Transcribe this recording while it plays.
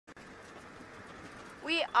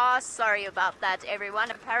We are sorry about that,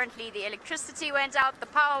 everyone. Apparently the electricity went out, the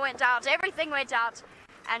power went out, everything went out,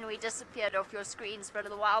 and we disappeared off your screens for a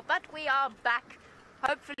little while. But we are back,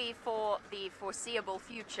 hopefully for the foreseeable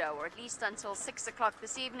future, or at least until 6 o'clock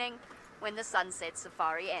this evening when the sunset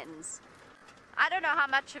safari ends. I don't know how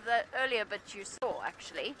much of the earlier bit you saw,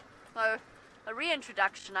 actually. So, a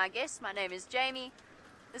reintroduction, I guess. My name is Jamie.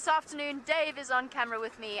 This afternoon, Dave is on camera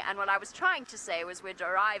with me, and what I was trying to say was we're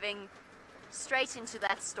driving straight into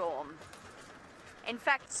that storm. In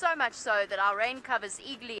fact, so much so that our rain covers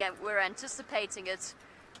eagerly were anticipating it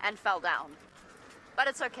and fell down. But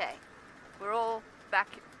it's okay. We're all back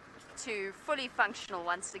to fully functional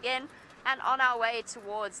once again and on our way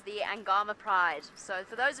towards the Angama Pride. So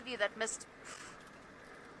for those of you that missed...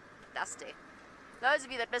 dusty. Those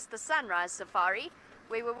of you that missed the sunrise safari,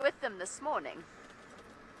 we were with them this morning.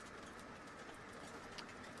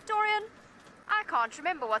 Dorian, I can't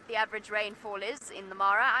remember what the average rainfall is in the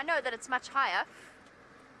Mara. I know that it's much higher.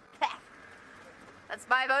 That's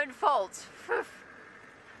my own fault.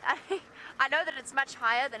 I know that it's much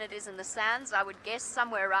higher than it is in the sands. I would guess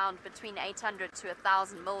somewhere around between 800 to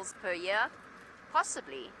 1,000 mils per year.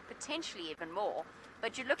 Possibly, potentially even more.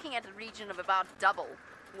 But you're looking at a region of about double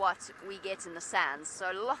what we get in the sands.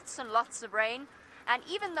 So lots and lots of rain. And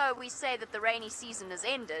even though we say that the rainy season has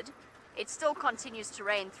ended, it still continues to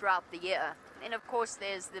rain throughout the year. Then of course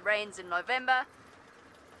there's the rains in November,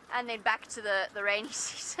 and then back to the rainy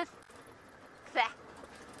season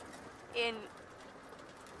in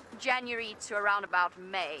January to around about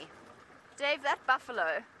May. Dave, that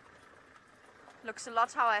buffalo looks a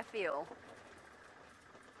lot how I feel.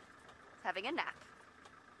 It's having a nap.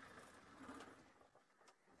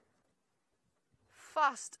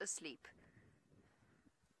 Fast asleep.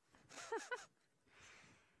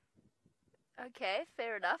 Okay,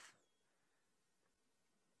 fair enough.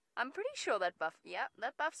 I'm pretty sure that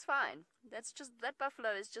that buff's fine. That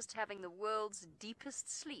buffalo is just having the world's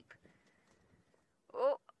deepest sleep.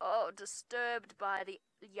 Oh, disturbed by the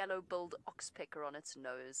yellow-billed oxpecker on its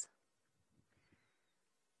nose.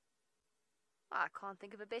 I can't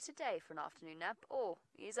think of a better day for an afternoon nap. Oh,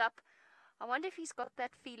 he's up. I wonder if he's got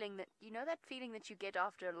that feeling that, you know that feeling that you get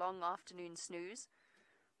after a long afternoon snooze?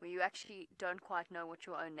 Where you actually don't quite know what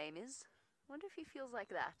your own name is? I wonder if he feels like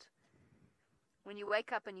that. When you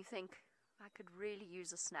wake up and you think, I could really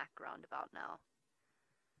use a snack round about now.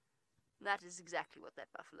 That is exactly what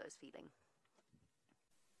that buffalo is feeling.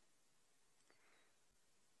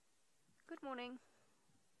 Good morning.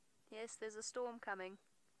 Yes, there's a storm coming.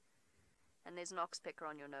 And there's an oxpecker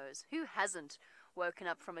on your nose. Who hasn't woken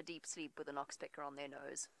up from a deep sleep with an oxpecker on their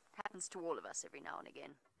nose? Happens to all of us every now and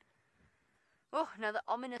again. Oh, another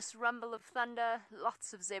ominous rumble of thunder.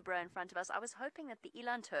 Lots of zebra in front of us. I was hoping that the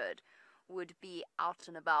eland herd would be out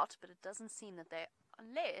and about, but it doesn't seem that they...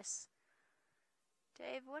 Unless...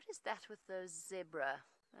 Dave, what is that with those zebra?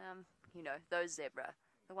 You know, those zebra.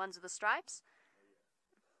 The ones with the stripes?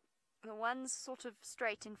 The ones sort of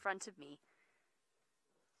straight in front of me.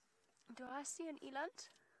 Do I see an eland?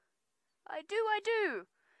 I do!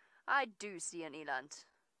 I do see an eland.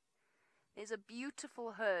 There's a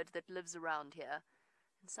beautiful herd that lives around here.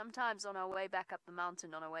 And sometimes on our way back up the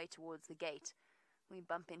mountain, on our way towards the gate, we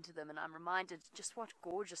bump into them and I'm reminded just what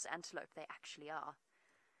gorgeous antelope they actually are.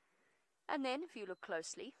 And then, if you look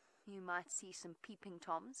closely, you might see some peeping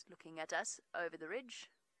toms looking at us over the ridge.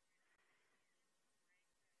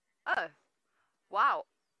 Oh, wow.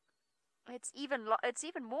 It's even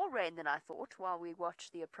more rain than I thought while we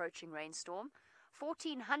watch the approaching rainstorm.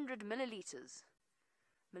 1,400 millimeters.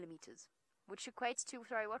 Which equates to,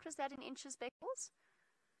 sorry, what was that in inches, Beckles?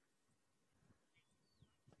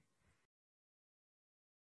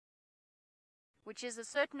 Which is a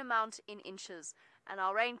certain amount in inches. And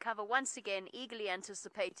our rain cover once again eagerly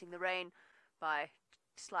anticipating the rain by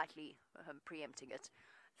slightly preempting it.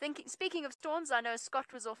 Speaking of storms, I know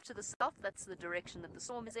Scott was off to the south. That's the direction that the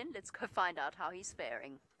storm is in. Let's go find out how he's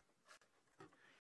faring.